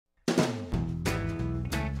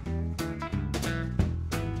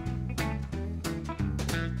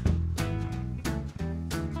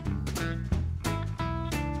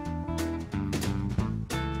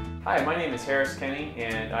Hi, my name is Harris Kenny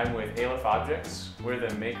and I'm with Aleph Objects. We're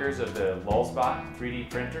the makers of the LulzBot 3D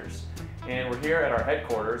printers, and we're here at our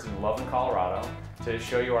headquarters in Loveland, Colorado to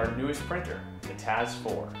show you our newest printer, the TAZ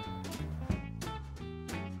 4.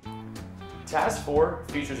 TAZ 4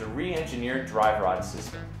 features a re-engineered drive rod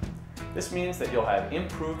system. This means that you'll have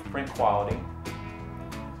improved print quality.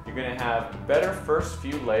 You're going to have better first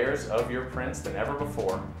few layers of your prints than ever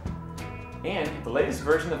before. And the latest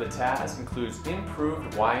version of the TAZ includes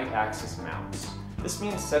improved Y-axis mounts. This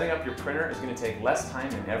means setting up your printer is going to take less time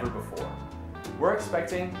than ever before. We're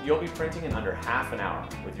expecting you'll be printing in under half an hour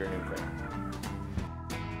with your new printer.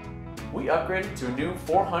 We upgraded to a new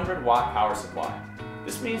 400-watt power supply.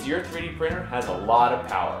 This means your 3D printer has a lot of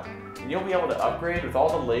power, and you'll be able to upgrade with all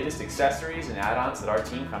the latest accessories and add-ons that our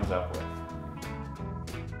team comes up with.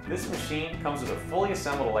 This machine comes with a fully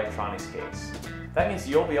assembled electronics case. That means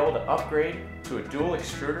you'll be able to upgrade to a dual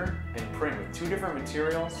extruder and print with 2 different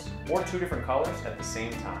materials or 2 different colors at the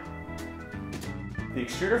same time. The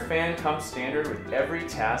extruder fan comes standard with every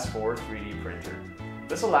TAZ 4 3D printer.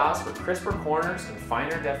 This allows for crisper corners and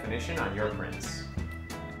finer definition on your prints.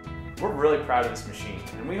 We're really proud of this machine,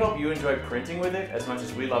 and we hope you enjoy printing with it as much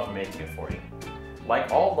as we love making it for you.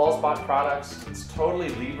 Like all LulzBot products, it's totally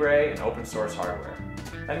Libre and open source hardware.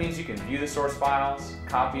 That means you can view the source files,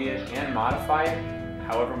 copy it, and modify it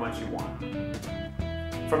however much you want.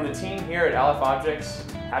 From the team here at Aleph Objects,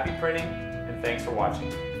 happy printing, and thanks for watching.